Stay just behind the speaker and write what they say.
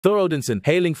Thor Odinson,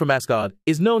 hailing from Asgard,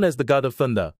 is known as the god of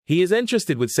thunder. He is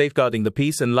entrusted with safeguarding the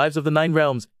peace and lives of the 9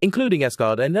 realms, including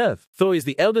Asgard and Earth. Thor is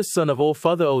the eldest son of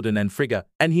All-Father Odin and Frigga,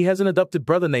 and he has an adopted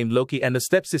brother named Loki and a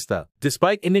stepsister.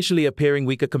 Despite initially appearing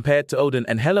weaker compared to Odin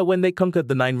and Hela when they conquered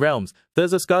the 9 realms,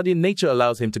 Thor's Asgardian nature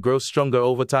allows him to grow stronger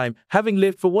over time, having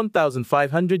lived for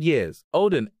 1,500 years.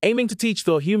 Odin, aiming to teach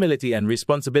Thor humility and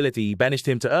responsibility, banished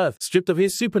him to Earth, stripped of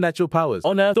his supernatural powers.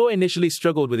 On Earth, Thor initially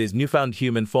struggled with his newfound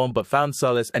human form but found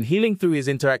solace and healing through his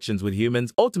interactions with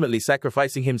humans, ultimately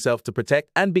sacrificing himself to protect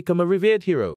and become a revered hero.